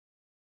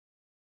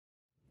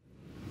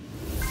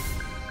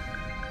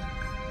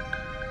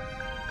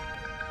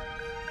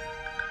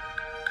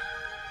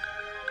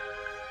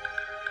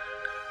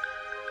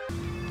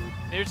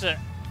there's a...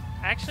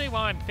 Actually,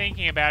 while I'm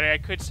thinking about it, I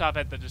could stop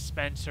at the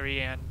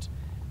dispensary and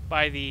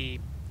buy the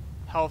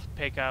health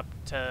pickup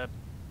to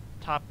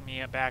top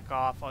me back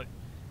off.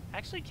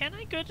 Actually, can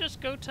I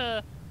just go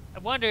to... I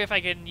wonder if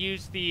I can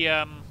use the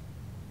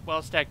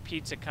Well-Stacked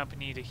Pizza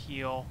Company to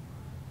heal.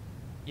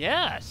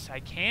 Yes, I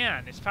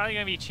can. It's probably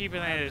going to be cheaper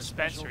than a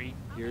dispensary.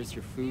 Here's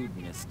your food,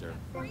 mister.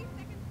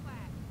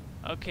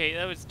 Okay,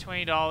 that was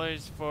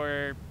 $20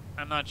 for...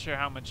 I'm not sure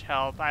how much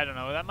health. I don't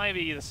know. That might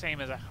be the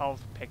same as a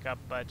health pickup,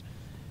 but...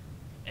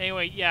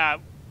 Anyway, yeah.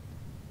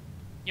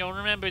 You'll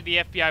remember the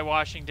FBI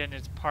Washington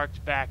is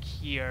parked back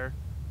here.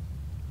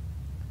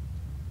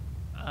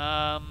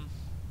 Uh-oh.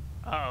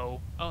 Oh,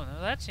 no,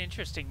 that's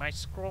interesting. My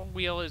scroll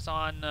wheel is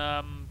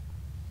on,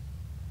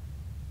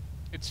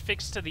 it's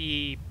fixed to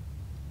the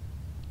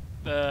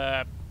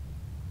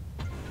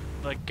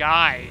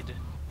guide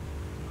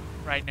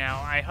right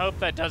now. I hope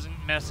that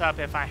doesn't mess up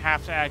if I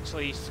have to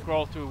actually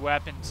scroll through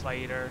weapons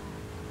later.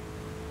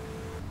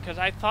 Because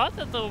I thought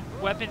that the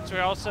weapons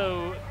were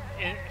also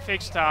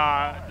fixed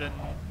the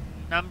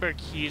number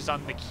keys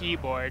on the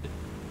keyboard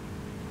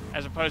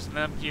as opposed to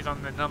the num keys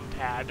on the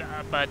numpad.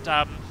 But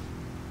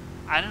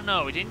I don't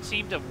know. It didn't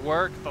seem to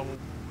work the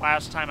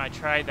last time I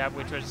tried that,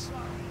 which was,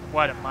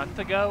 what, a month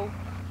ago?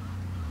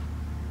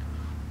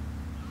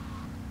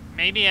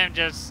 Maybe I'm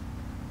just...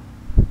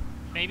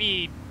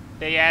 Maybe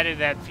they added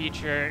that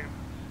feature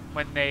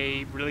when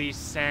they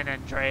released San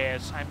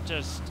Andreas.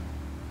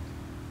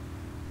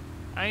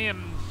 I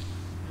am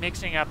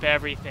mixing up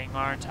everything,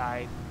 aren't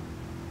I?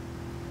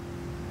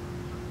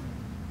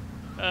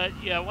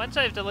 Yeah, once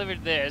I've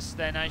delivered this,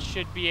 then I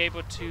should be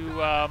able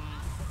to,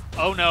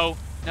 oh no.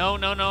 No,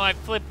 no, no, I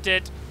flipped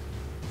it.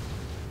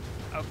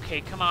 Okay,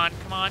 come on,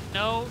 come on.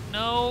 No,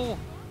 no.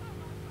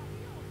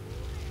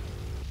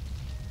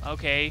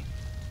 Okay.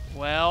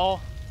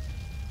 Well.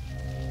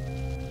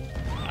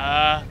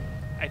 I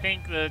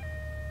think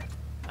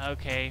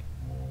okay.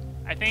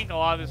 I think a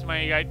lot of this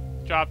money got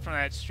dropped from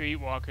that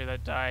streetwalker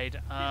that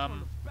died.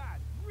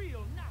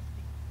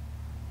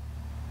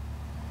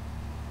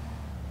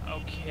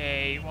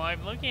 Okay, well,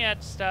 I'm looking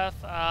at stuff.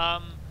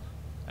 I'm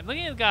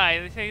looking at the guy.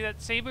 They say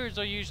that sabers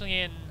are usually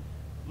in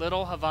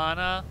Little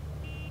Havana.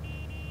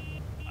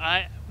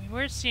 We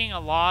were seeing a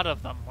lot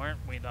of them,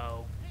 weren't we,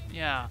 though?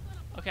 Yeah.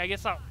 Okay, I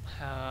guess I'll...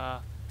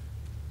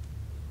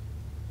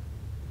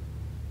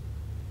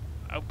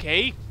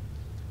 okay.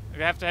 I'm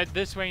gonna have to head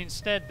this way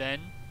instead,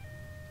 then.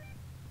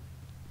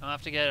 I'll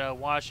have to get a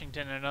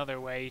Washington another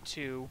way,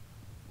 too.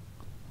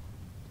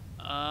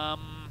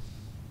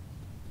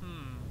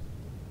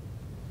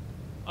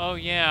 Oh,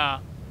 yeah.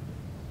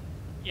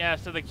 Yeah,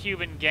 so the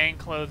Cuban gang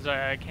clothes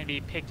can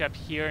be picked up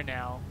here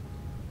now.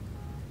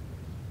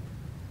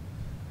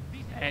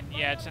 And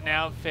yeah, it's an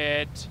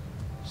outfit,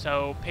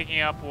 so picking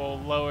up will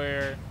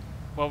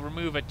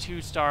remove a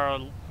 2-star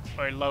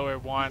or lower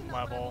want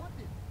level.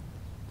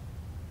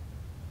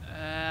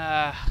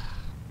 I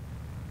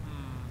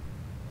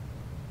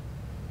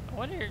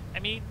wonder, I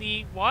mean,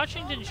 the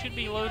Washington should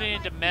be loaded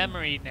into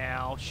memory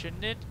now,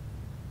 shouldn't it?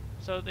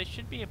 So they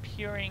should be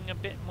appearing a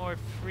bit more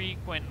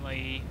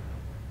frequently.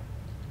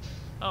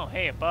 Oh,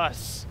 hey, a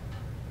bus.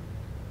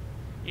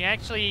 You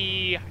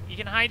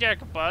can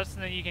hijack a bus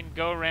and then you can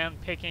go around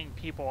picking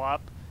people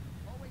up.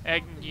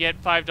 And you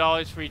get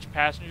 $5 for each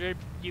passenger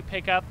you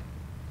pick up.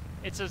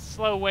 It's a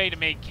slow way to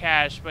make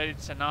cash, but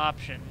it's an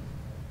option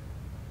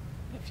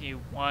if you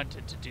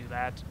wanted to do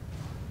that.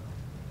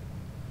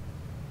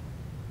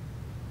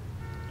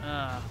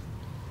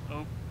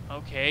 Oh,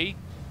 okay.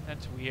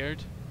 That's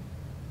weird.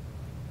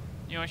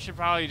 You know, I should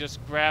probably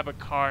just grab a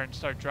car and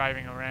start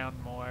driving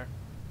around more.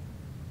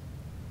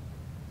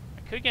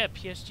 I could get a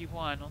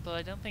PSG-1, although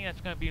I don't think that's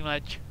going to be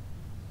much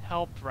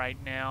help right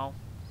now.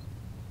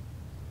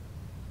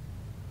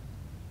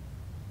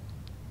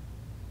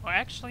 Or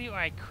actually,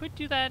 I could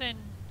do that and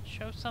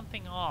show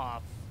something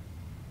off.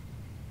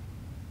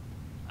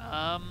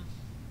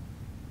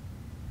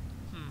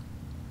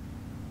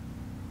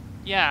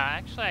 Yeah,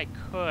 actually I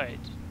could.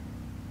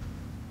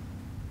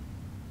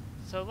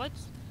 So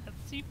let's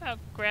see about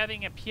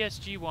grabbing a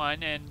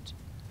PSG-1 and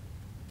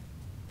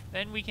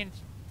then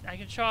I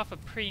can show off a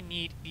pretty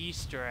neat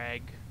Easter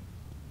egg.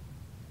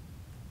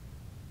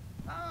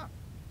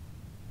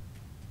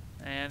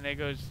 And there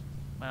goes,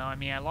 well, I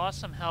mean, I lost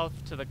some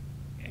health to the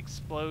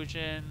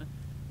explosion.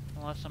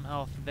 I lost some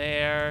health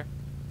there.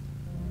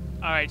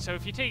 Alright, so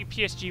if you take a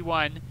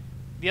PSG-1,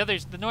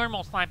 the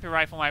normal sniper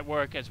rifle might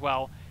work as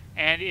well.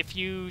 And if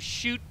you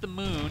shoot the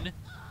moon,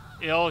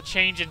 it'll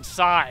change in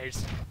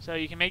size. So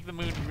you can make the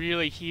moon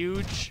really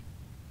huge.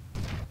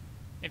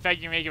 In fact,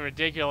 you can make it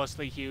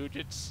ridiculously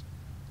huge.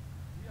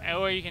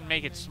 Or you can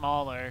make it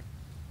smaller.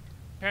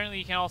 Apparently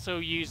you can also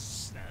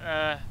use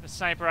the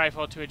sniper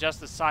rifle to adjust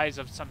the size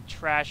of some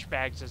trash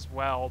bags as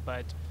well,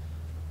 but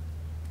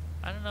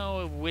I don't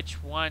know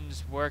which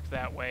ones work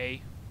that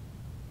way.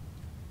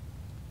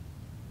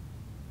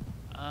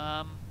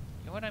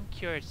 You know what, I'm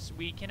curious.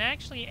 We can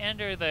actually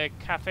enter the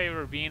Cafe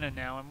Robina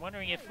now. I'm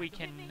wondering if we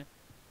can...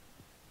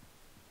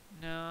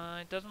 No,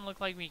 it doesn't look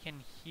like we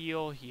can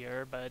heal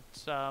here, but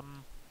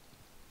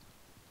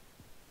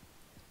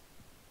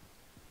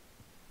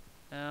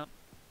Yeah.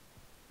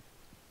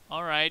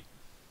 Alright.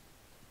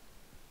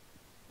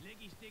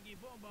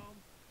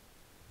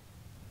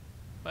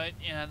 But,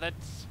 yeah,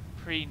 that's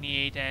pretty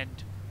neat, and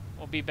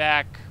we'll be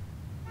back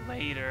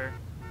later.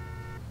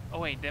 Oh,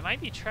 wait, there might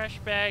be trash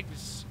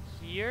bags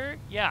here?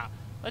 Yeah.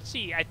 Let's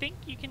see. I think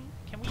you can...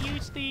 Can we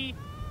use the...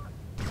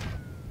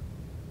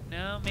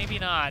 No, maybe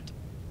not.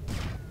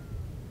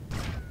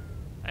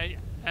 I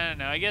don't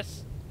know. I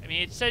guess... I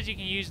mean, it says you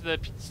can use the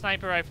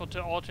sniper rifle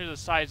to alter the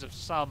size of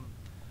some.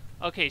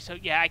 Okay, so,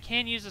 yeah, I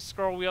can use the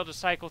scroll wheel to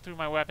cycle through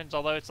my weapons,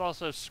 although it's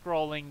also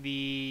scrolling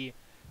the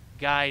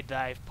guide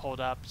that I've pulled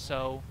up,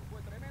 so...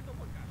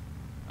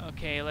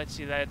 Okay, let's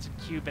see. That's a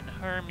Cuban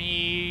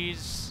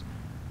Hermes.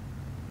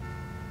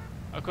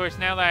 Of course,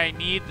 now that I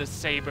need the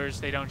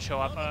sabers, they don't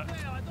show up.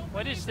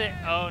 What is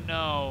that? Oh,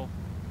 no.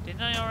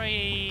 Didn't I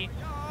already...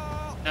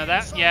 No,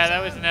 that... Yeah,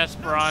 that was an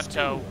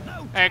Esperanto.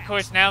 And, of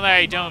course, now that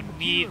I don't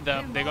need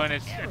them, they're going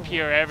to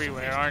appear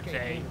everywhere, aren't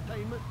they?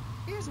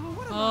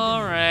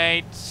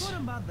 Alright.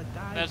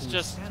 That's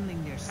just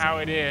how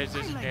it is,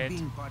 isn't it?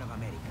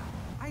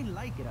 I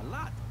like it a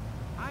lot.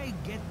 I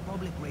get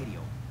public radio.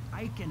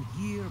 I can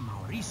hear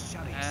Maurice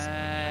Chavez.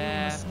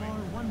 I own a small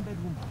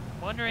one-bedroom home.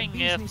 Wondering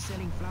if if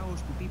selling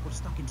flowers to people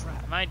stuck in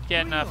traffic. I might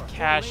get enough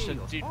cash to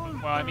do...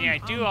 Well, I mean, I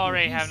do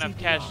already have enough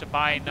cash to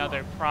buy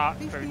another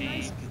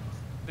property.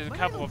 There's a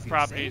couple of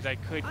properties I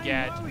could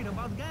get. I'm worried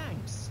about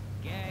gangs.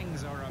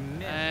 Gangs are a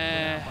myth put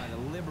out by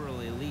the liberal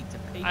elite to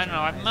patronize. I don't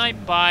know. I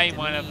might buy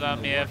one of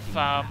them if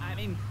I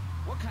mean,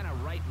 what kind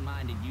of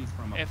right-minded youth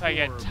from a if I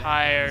get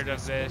tired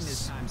of spend his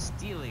this. time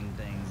stealing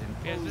things and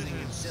Because this posing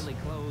in is silly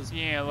clothes?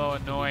 being a little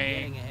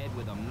annoying.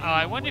 Oh,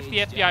 I wonder if the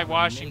FBI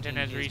Washington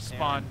has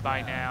respawned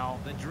by now.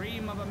 The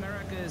dream of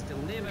America is to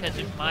live in a Because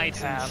it might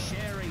duplex and have.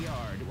 share a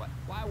yard.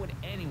 Why would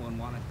anyone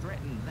want to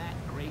threaten that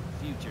great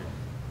future?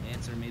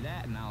 Answer me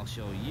that and I'll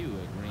show you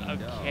a green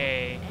dog.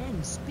 Okay.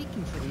 And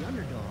speaking for the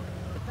underdog,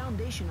 the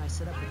foundation I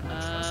set up with my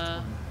trust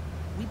fund,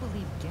 we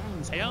believe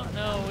gangs I don't are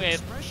know an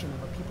if... expression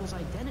of a people's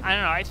identity. I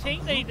don't know. I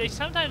think they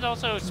sometimes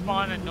also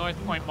spawn in North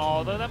Point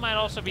Mall, though that might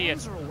also be a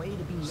Gangs are a way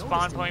to be spawn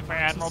noticed in point for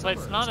foxy Admiral, but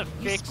it's not a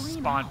suburbs. You fixed scream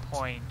spawn out,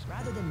 point.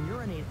 rather than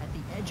urinate at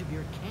the edge of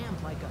your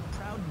camp like a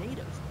proud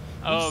native.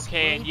 We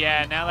Okay, and spray yeah,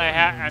 paint now that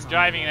our I'm names on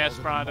driving an walls of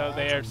the Esperanto, malls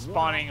they are and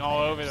spawning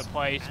all over the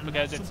place And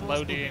because that's it's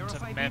supposed to loaded into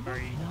verify the people?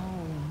 memory.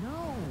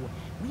 No.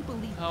 We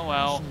believe Oh,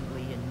 well.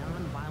 passionately in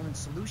non-violent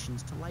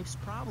solutions to life's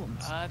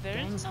problems.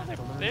 Gangs have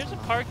to learn There's to a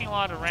love. parking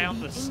lot To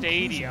around be the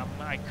stadium.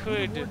 inclusive. I We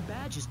could award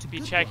badges to be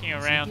good checking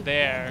ones and around give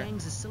there. bad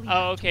gangs a silly Oh,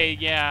 rap to okay, it.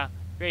 yeah.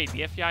 Great,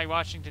 the FBI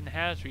Washington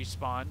has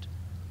respawned.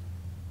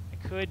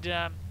 I could, you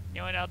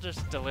know what, I'll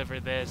just deliver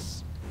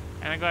this.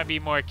 And I'm going to be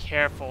more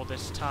careful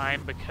this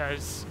time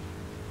because,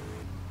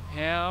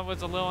 yeah, it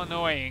was a little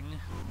annoying.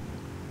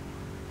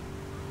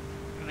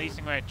 At least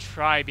I'm going to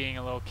try being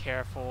a little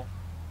careful.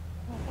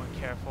 A little more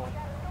careful.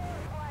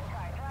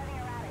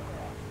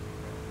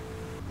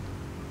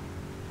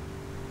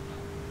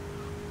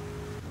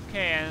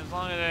 Okay, and as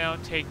long as I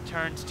don't take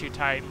turns too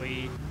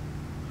tightly,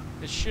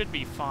 this should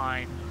be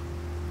fine.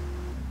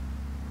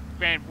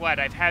 Granted, what,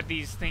 I've had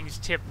these things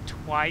tipped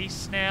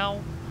twice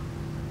now?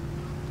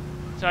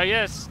 So I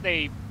guess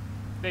they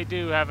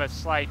do have a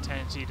slight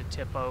tendency to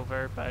tip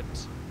over, but...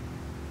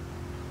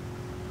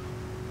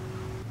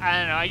 I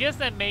don't know, I guess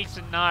that makes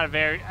it not a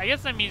very... I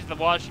guess that means the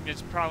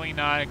Washington's probably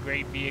not a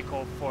great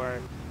vehicle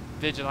for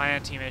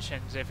vigilante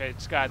missions if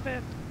it's got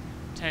that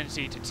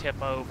tendency to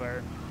tip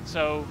over.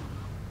 So...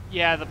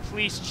 yeah, the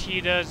police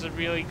cheetah is a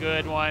really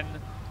good one.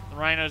 The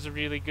rhino's a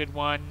really good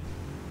one.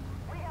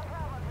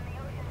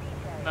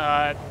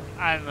 I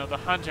don't know, the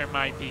hunter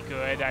might be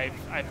good.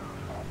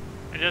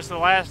 Just the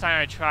last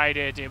time I tried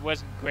it, it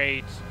wasn't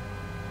great.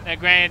 Now,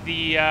 granted,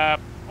 the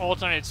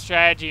alternate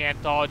strategy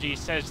anthology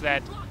says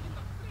that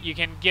you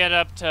can get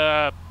up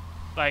to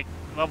like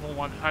level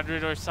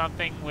 100 or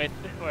something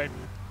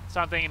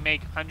and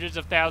make hundreds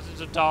of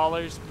thousands of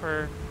dollars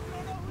per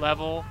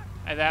level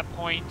at that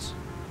point.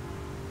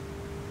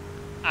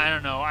 I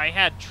don't know, I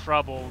had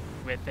trouble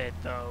with it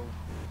though,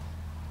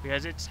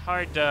 because it's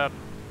hard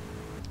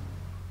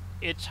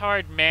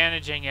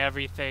managing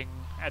everything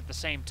at the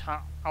same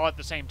time, all at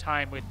the same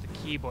time with the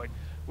keyboard.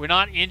 We're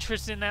not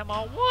interested in that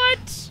mall.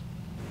 What?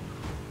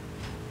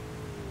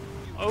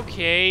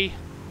 Okay.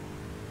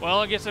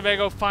 Well, I guess I better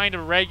go find a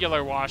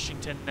regular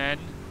Washington then,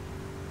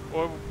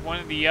 or one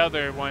of the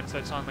other ones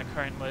that's on the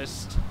current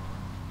list.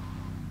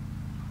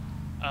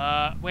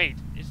 Wait,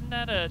 isn't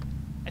that a...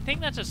 I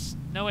think that's a...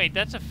 No, wait,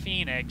 that's a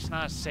Phoenix,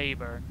 not a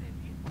Saber.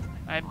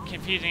 I'm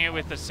confusing it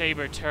with the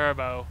Saber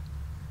Turbo.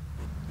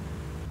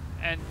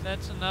 And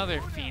that's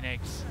another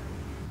Phoenix.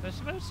 There's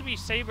supposed to be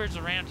Sabers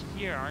around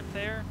here, aren't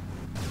there?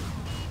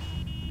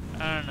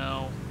 I don't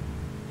know.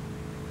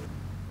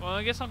 Well,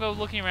 I guess I'll go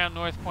looking around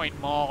North Point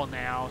Mall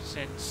now,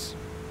 since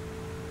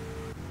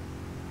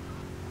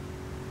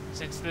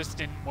this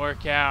didn't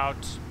work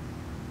out.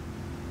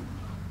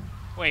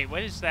 Wait,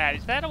 what is that?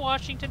 Is that a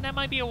Washington? That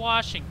might be a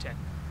Washington.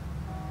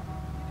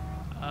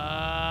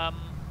 I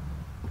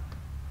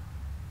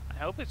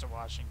hope it's a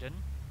Washington.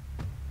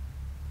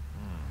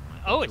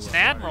 Oh, it's an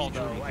admiral,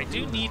 though. I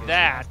do need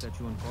that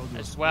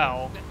as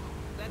well.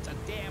 That's a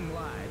damn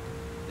lie.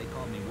 They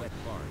call me wet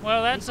fart.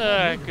 Well, that's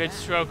a good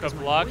stroke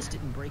of luck.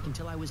 Didn't break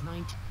until I was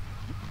 19.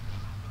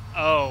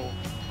 Oh,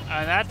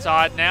 that's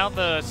odd. Now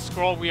the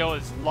scroll wheel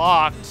is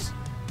locked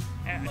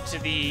to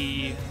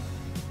the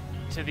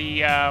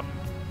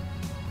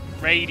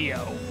radio,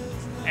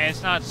 and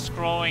it's not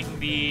scrolling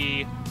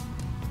the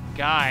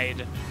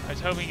guide. I was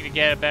hoping to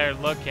get a better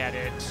look at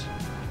it.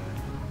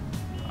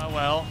 Oh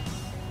well.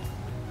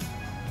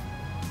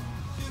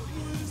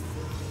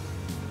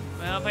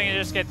 Well, if I can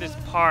just get this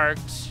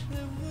parked,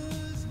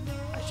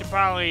 I should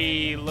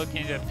probably look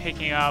into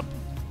picking up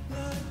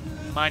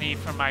money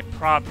from my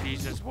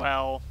properties as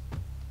well,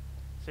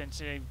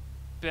 since I've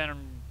been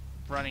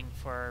running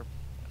for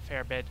a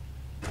fair bit.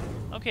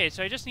 Okay,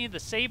 so I just need the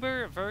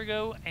Saber, a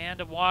Virgo, and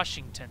a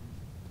Washington.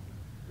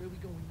 Where are we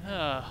going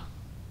now?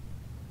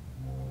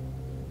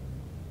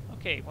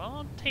 Okay, well,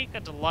 I'll take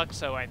a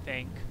Deluxo, I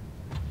think,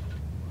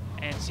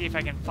 and see if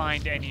I can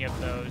find any of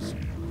those.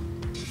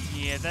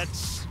 Yeah,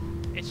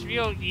 it's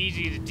real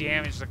easy to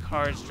damage the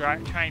cars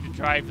trying to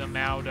drive them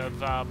out of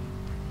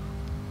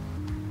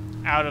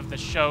the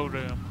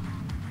showroom.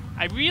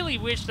 I really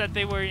wish that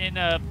they were in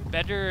a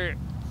better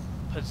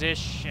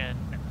position.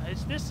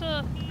 Is this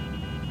a...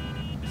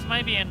 This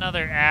might be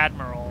another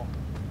Admiral.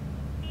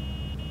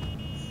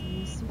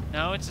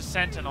 No, it's a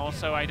Sentinel,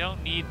 so I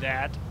don't need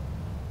that.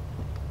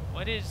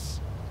 What is...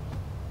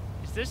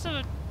 Is this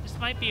a... This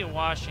might be a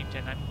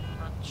Washington, I'm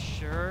not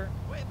sure.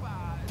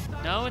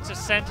 No, it's a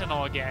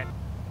Sentinel again.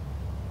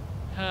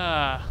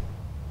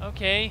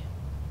 Okay.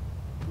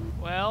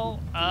 Well,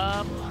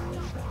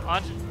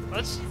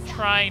 let's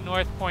try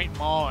North Point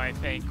Mall, I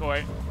think,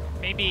 or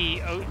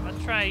maybe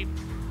let's try.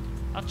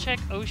 I'll check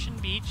Ocean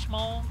Beach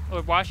Mall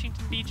or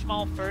Washington Beach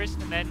Mall first,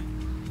 and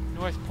then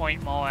North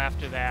Point Mall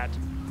after that.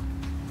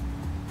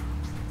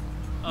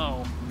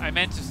 Oh, I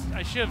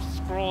should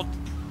have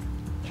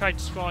tried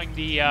scrolling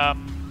the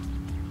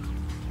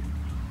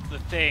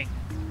thing.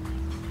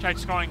 Tried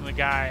scrolling the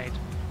guide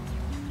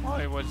while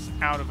I was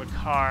out of a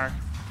car.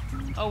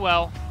 Oh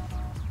well.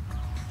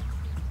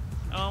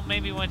 Oh,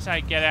 maybe once I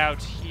get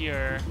out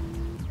here,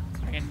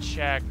 I can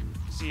check,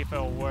 see if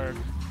it'll work.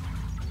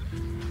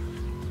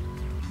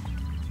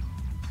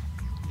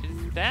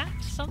 Is that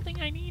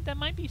something I need? That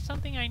might be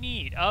something I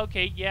need.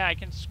 Okay, yeah, I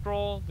can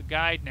scroll the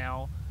guide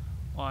now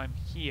while I'm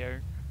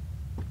here.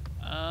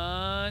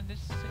 This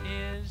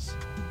is...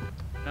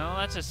 No,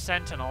 that's a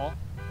Sentinel.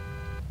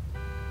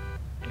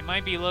 It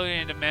might be loaded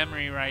into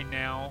memory right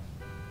now.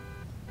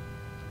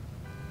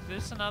 Is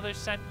this another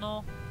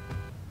Sentinel?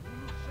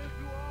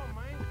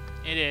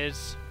 It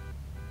is.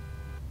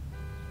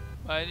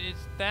 But is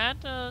that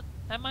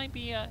that might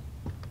be a...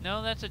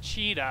 No, that's a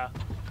Cheetah.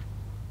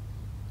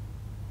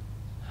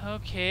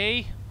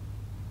 Okay.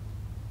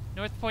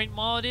 North Point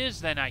Mall it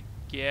is then, I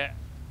get.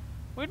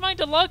 Where'd my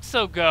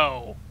Deluxo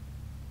go?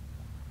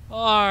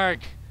 Ark.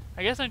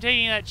 I guess I'm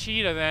taking that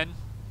Cheetah then.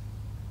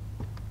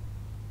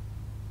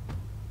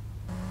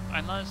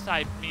 Unless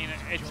I mean,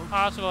 it's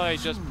possible I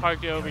just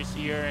parked it over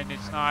here and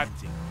it's not...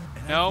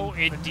 No,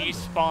 it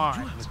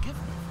despawned.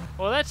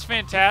 Well, that's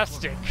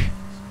fantastic. I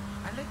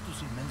like to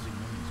see men's and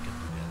women's get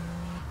together.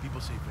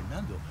 People say,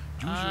 Fernando, use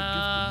your gift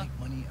to make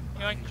money and you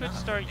know, I buy could another.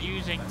 start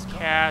using Let's go.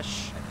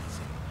 cash And I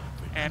say,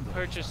 and Fernando,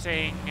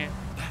 purchasing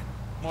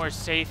more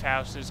safe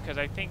houses, because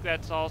I think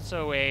that's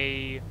also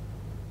a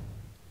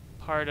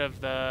part of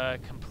the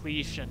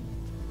completion.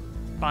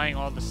 Buying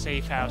all the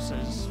safe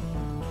houses.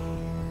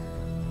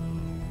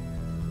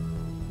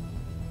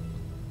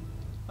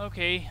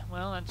 Okay,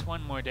 well, that's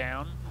one more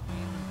down.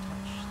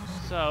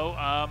 So,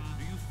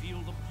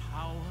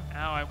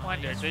 now I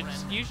wonder,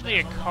 there's usually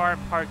a car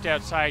parked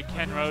outside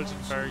Ken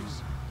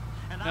Rosenberg's.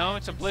 No,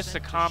 it's a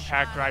Blista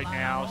Compact right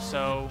now,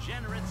 so...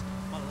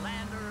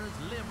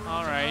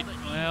 Alright,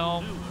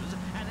 well...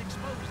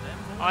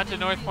 On to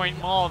North Point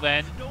Mall,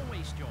 then.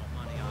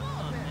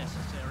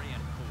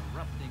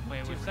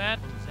 Wait, was that...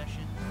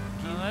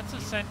 No, that's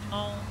a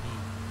Sentinel.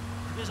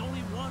 There's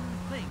only one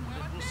thing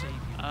that will save you.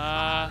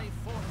 Yeah,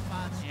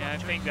 I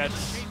think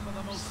that's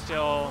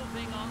still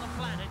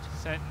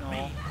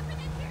Sentinel.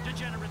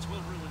 Degenerates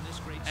will ruin this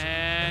great city.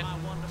 And In my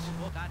wonderful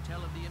book, I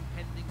tell of the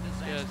impending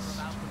disaster just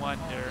about to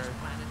wonder. befall this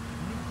planet.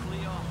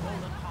 Nuclear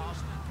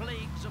holocaust,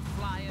 plagues of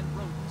flying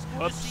rodents.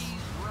 Whoops. The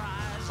seas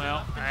rise Well,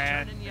 up and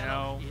and, turn you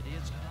yellow. know, It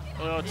is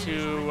a little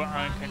too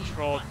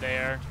uncontrolled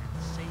there.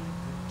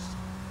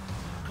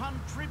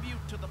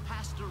 Contribute to the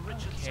Pastor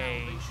Richard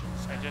Okay,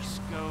 Salvation I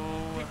just go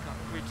Pick up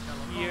over your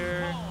telephone.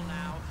 here. Call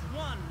now.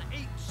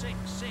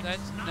 1-866-9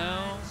 That's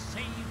no.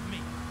 Save Me.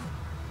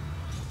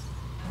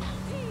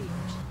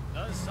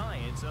 The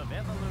science of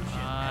evolution.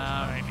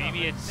 Alright,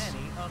 maybe it's...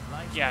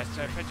 Yeah,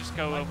 so if I just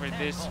go over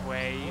this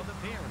way.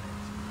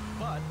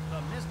 But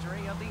the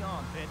mystery of the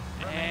armpit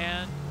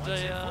And,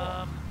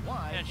 remains.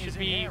 Why it should is it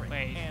be... hairy?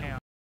 Wait, And hang on.